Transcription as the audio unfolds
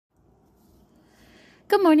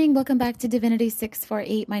Good morning. Welcome back to Divinity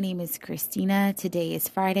 648. My name is Christina. Today is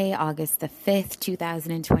Friday, August the 5th,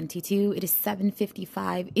 2022. It is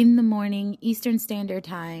 7:55 in the morning, Eastern Standard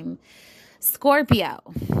Time. Scorpio,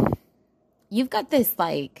 you've got this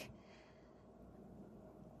I'm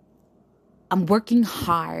working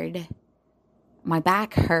hard. My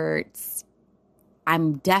back hurts.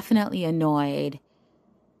 I'm definitely annoyed.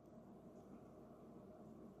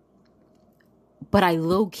 But I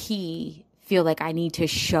low-key feel like I need to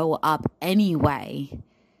show up anyway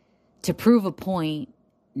to prove a point,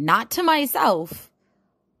 not to myself,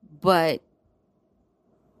 but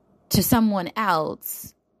to someone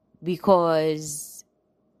else, because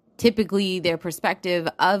typically their perspective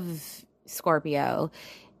of Scorpio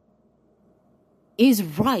is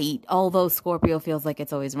right, although Scorpio feels like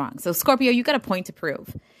it's always wrong. So Scorpio, you got a point to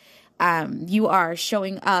prove. You are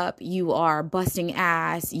showing up, you are busting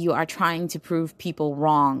ass, you are trying to prove people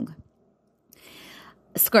wrong.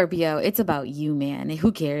 Scorpio, it's about you, man.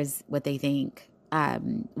 Who cares what they think?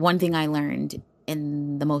 One thing I learned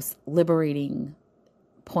in the most liberating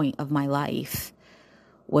point of my life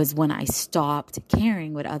was when I stopped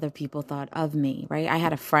caring what other people thought of me, right? I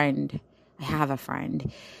have a friend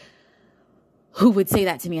who would say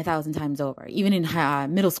that to me 1,000 times over. Even in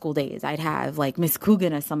middle school days, I'd have Miss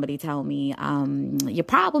Coogan or somebody tell me, your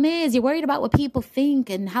problem is you're worried about what people think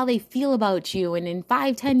and how they feel about you. And in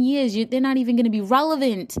 5-10 years, they're not even going to be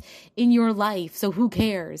relevant in your life. So who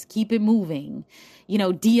cares? Keep it moving.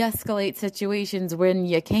 De-escalate situations when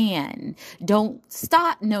you can. Don't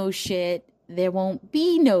start no shit. There won't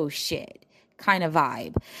be no shit kind of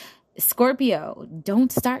vibe. Scorpio, don't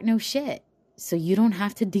start no shit so you don't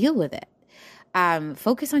have to deal with it.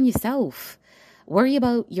 Focus on yourself. Worry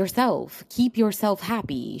about yourself. Keep yourself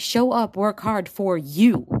happy. Show up, work hard for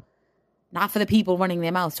you. Not for the people running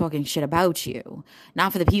their mouths talking shit about you.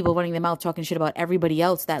 Not for the people running their mouth talking shit about everybody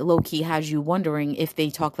else that low-key has you wondering if they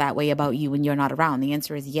talk that way about you when you're not around. The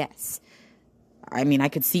answer is yes. I mean, I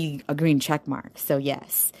could see a green check mark, so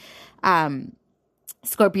yes.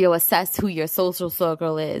 Scorpio, assess who your social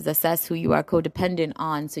circle is. Assess who you are codependent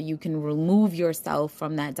on so you can remove yourself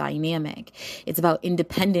from that dynamic. It's about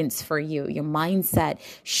independence for you. Your mindset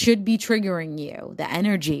should be triggering you. The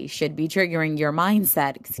energy should be triggering your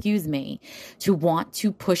mindset, to want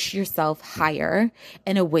to push yourself higher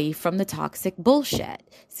and away from the toxic bullshit.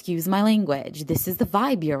 Excuse my language. This is the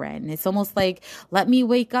vibe you're in. It's almost like, let me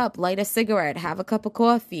wake up, light a cigarette, have a cup of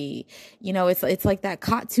coffee. It's like that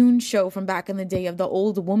cartoon show from back in the day of the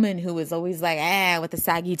old woman who was always with the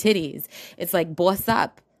saggy titties. It's like, boss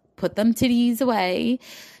up, put them titties away,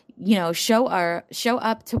 show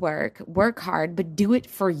up to work hard, but do it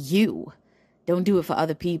for you. Don't do it for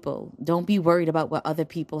other people. Don't be worried about what other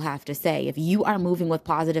people have to say. If you are moving with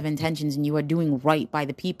positive intentions and you are doing right by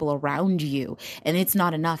the people around you and it's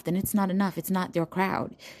not enough, then it's not enough. It's not your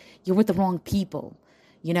crowd. You're with the wrong people.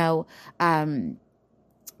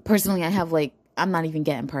 Personally, I have I'm not even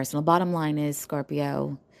getting personal. Bottom line is,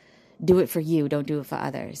 Scorpio, do it for you. Don't do it for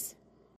others.